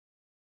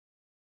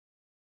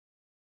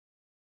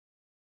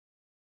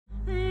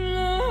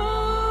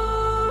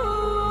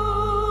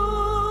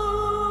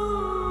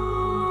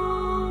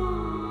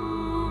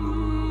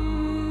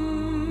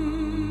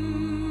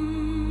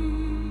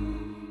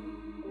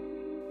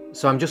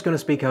So I'm just going to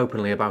speak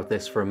openly about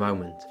this for a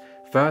moment.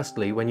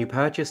 Firstly, when you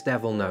purchase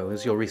Devil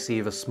Knows, you'll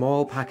receive a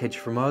small package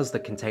from us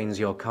that contains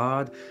your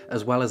card,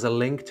 as well as a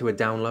link to a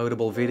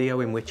downloadable video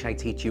in which I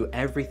teach you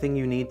everything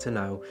you need to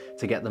know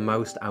to get the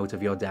most out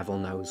of your Devil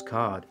Knows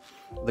card.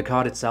 The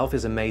card itself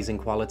is amazing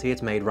quality.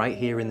 It's made right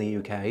here in the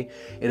UK.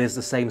 It is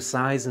the same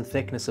size and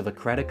thickness of a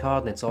credit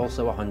card, and it's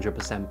also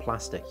 100%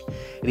 plastic.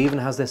 It even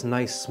has this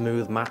nice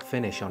smooth matte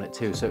finish on it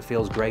too, so it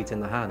feels great in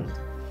the hand.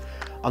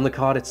 On the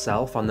card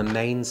itself, on the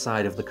main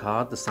side of the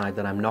card, the side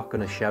that I'm not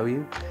going to show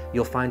you,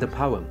 you'll find a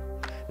poem.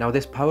 Now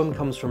this poem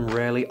comes from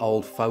really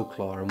old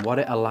folklore, and what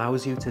it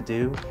allows you to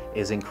do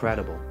is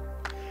incredible.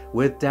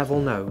 With Devil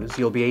Knows,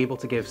 you'll be able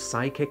to give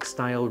psychic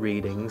style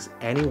readings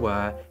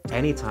anywhere,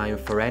 anytime,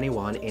 for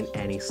anyone in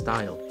any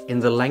style.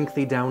 In the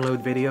lengthy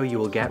download video you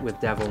will get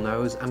with Devil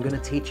Knows, I'm going to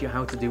teach you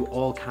how to do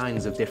all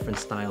kinds of different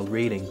styled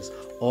readings,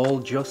 all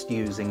just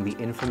using the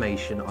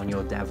information on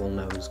your Devil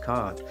Knows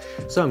card.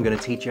 So I'm going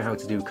to teach you how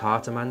to do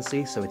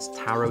cartomancy, so it's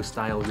tarot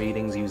style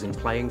readings using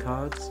playing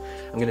cards.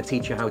 I'm going to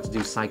teach you how to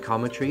do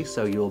psychometry,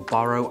 so you'll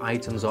borrow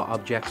items or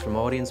objects from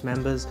audience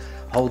members,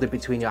 hold it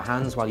between your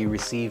hands while you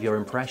receive your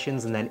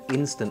impressions, and then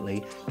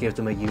instantly give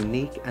them a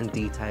unique and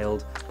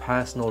detailed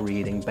personal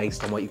reading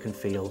based on what you can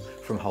feel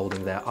from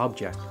holding their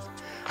object.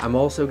 I'm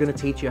also going to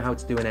teach you how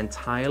to do an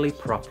entirely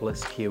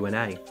propless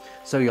Q&A.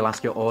 So you'll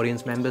ask your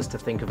audience members to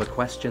think of a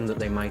question that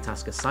they might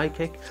ask a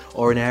psychic,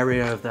 or an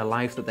area of their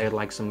life that they'd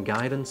like some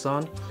guidance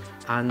on,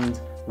 and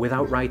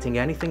without writing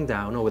anything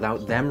down, or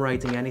without them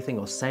writing anything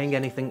or saying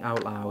anything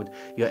out loud,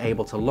 you're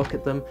able to look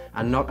at them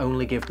and not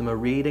only give them a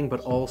reading,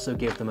 but also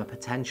give them a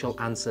potential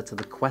answer to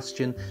the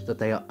question that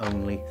they are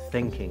only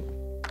thinking.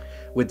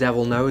 With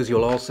Devil Knows,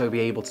 you'll also be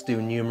able to do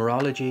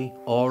numerology,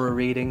 aura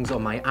readings, or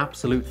my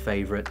absolute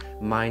favourite,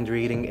 mind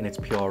reading in its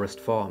purest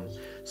form.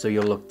 So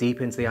you'll look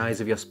deep into the eyes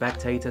of your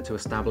spectator to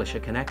establish a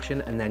connection,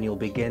 and then you'll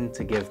begin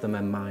to give them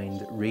a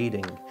mind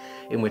reading,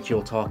 in which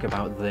you'll talk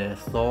about their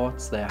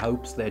thoughts, their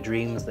hopes, their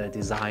dreams, their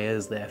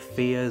desires, their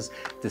fears,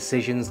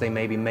 decisions they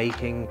may be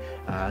making,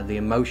 the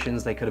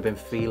emotions they could have been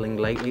feeling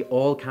lately,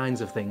 all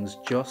kinds of things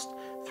just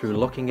through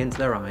looking into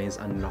their eyes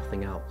and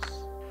nothing else.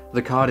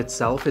 The card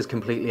itself is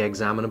completely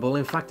examinable.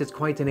 In fact, it's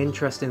quite an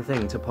interesting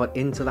thing to put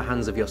into the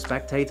hands of your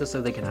spectator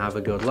so they can have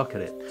a good look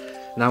at it.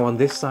 Now on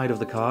this side of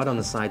the card, on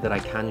the side that I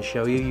can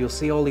show you, you'll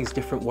see all these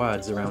different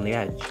words around the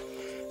edge.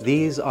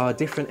 These are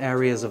different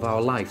areas of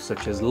our life,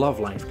 such as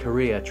love life,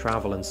 career,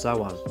 travel, and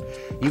so on.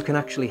 You can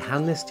actually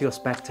hand this to your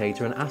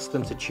spectator and ask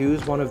them to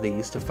choose one of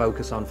these to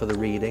focus on for the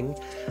reading,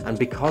 and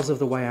because of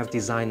the way I've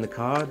designed the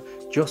card,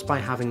 just by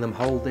having them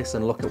hold this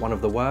and look at one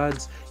of the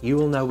words, you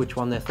will know which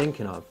one they're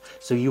thinking of,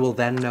 so you will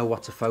then know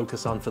what to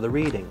focus on for the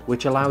reading,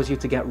 which allows you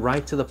to get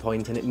right to the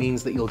point, and it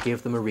means that you'll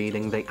give them a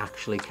reading they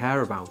actually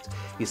care about.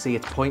 You see,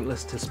 it's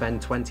pointless to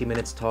spend 20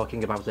 minutes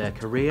talking about their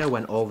career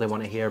when all they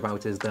want to hear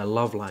about is their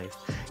love life.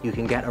 You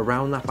can get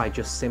around that by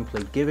just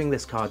simply giving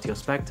this card to your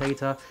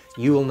spectator.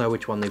 You will know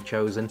which one they've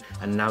chosen,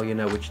 and now you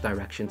know which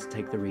direction to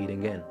take the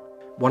reading in.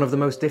 One of the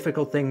most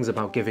difficult things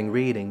about giving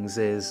readings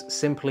is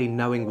simply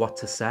knowing what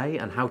to say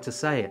and how to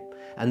say it,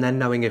 and then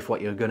knowing if what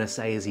you're going to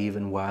say is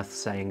even worth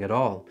saying at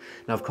all.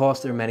 Now, of course,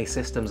 there are many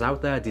systems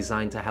out there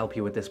designed to help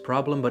you with this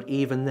problem, but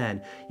even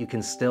then, you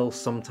can still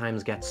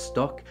sometimes get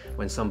stuck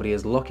when somebody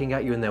is looking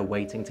at you and they're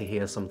waiting to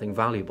hear something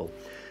valuable.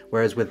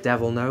 Whereas with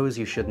Devil Knows,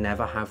 you should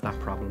never have that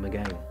problem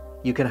again.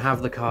 You can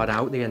have the card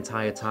out the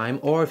entire time,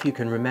 or if you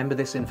can remember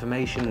this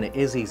information, and it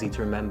is easy to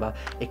remember,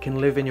 it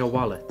can live in your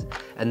wallet.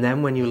 And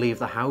then when you leave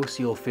the house,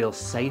 you'll feel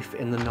safe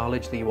in the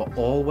knowledge that you are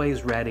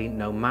always ready,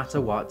 no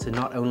matter what, to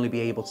not only be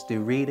able to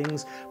do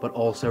readings, but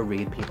also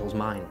read people's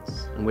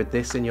minds. And with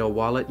this in your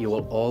wallet, you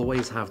will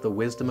always have the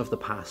wisdom of the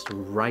past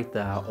right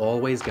there,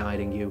 always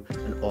guiding you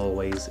and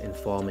always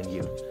informing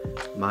you.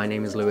 My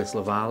name is Lewis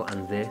Le Val,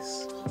 and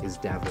this is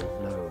Devil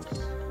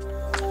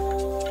Knows.